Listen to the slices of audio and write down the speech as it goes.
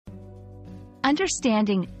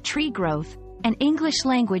Understanding Tree Growth, an English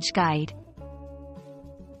Language Guide.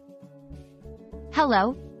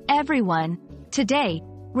 Hello, everyone. Today,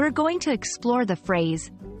 we're going to explore the phrase,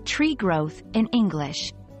 tree growth, in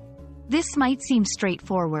English. This might seem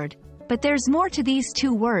straightforward, but there's more to these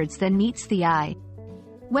two words than meets the eye.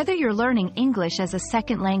 Whether you're learning English as a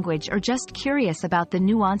second language or just curious about the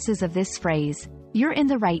nuances of this phrase, you're in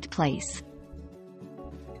the right place.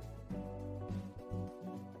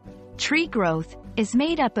 Tree growth is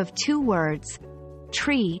made up of two words,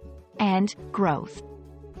 tree and growth.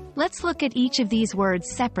 Let's look at each of these words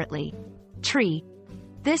separately. Tree.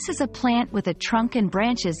 This is a plant with a trunk and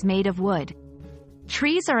branches made of wood.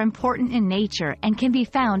 Trees are important in nature and can be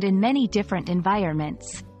found in many different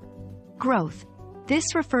environments. Growth.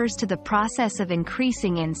 This refers to the process of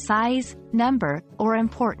increasing in size, number, or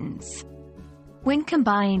importance. When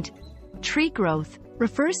combined, tree growth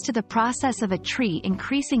refers to the process of a tree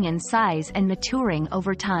increasing in size and maturing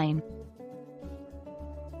over time.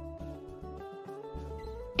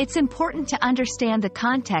 It's important to understand the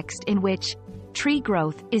context in which tree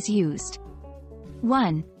growth is used.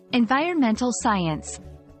 1. Environmental science.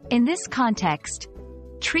 In this context,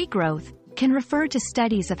 tree growth can refer to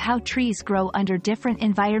studies of how trees grow under different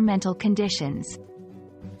environmental conditions.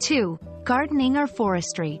 2. Gardening or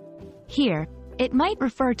forestry. Here, it might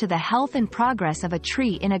refer to the health and progress of a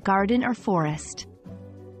tree in a garden or forest.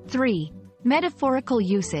 3. Metaphorical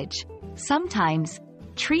usage. Sometimes,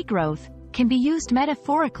 tree growth can be used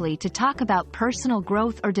metaphorically to talk about personal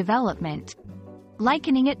growth or development,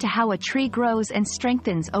 likening it to how a tree grows and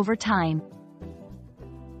strengthens over time.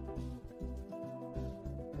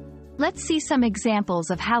 Let's see some examples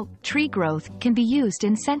of how tree growth can be used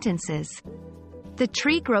in sentences. The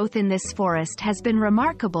tree growth in this forest has been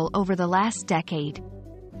remarkable over the last decade.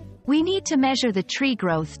 We need to measure the tree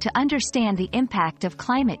growth to understand the impact of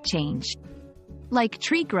climate change. Like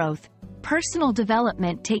tree growth, personal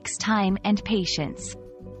development takes time and patience.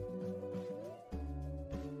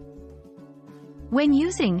 When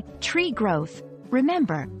using tree growth,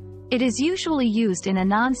 remember, it is usually used in a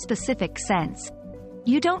non-specific sense.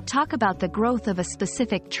 You don't talk about the growth of a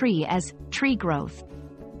specific tree as tree growth.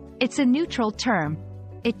 It's a neutral term.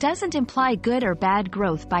 It doesn't imply good or bad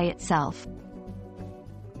growth by itself.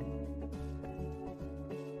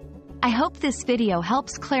 I hope this video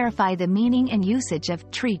helps clarify the meaning and usage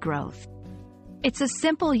of tree growth. It's a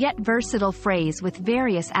simple yet versatile phrase with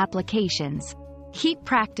various applications. Keep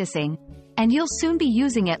practicing, and you'll soon be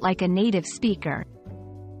using it like a native speaker.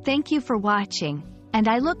 Thank you for watching, and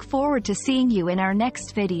I look forward to seeing you in our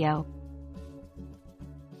next video.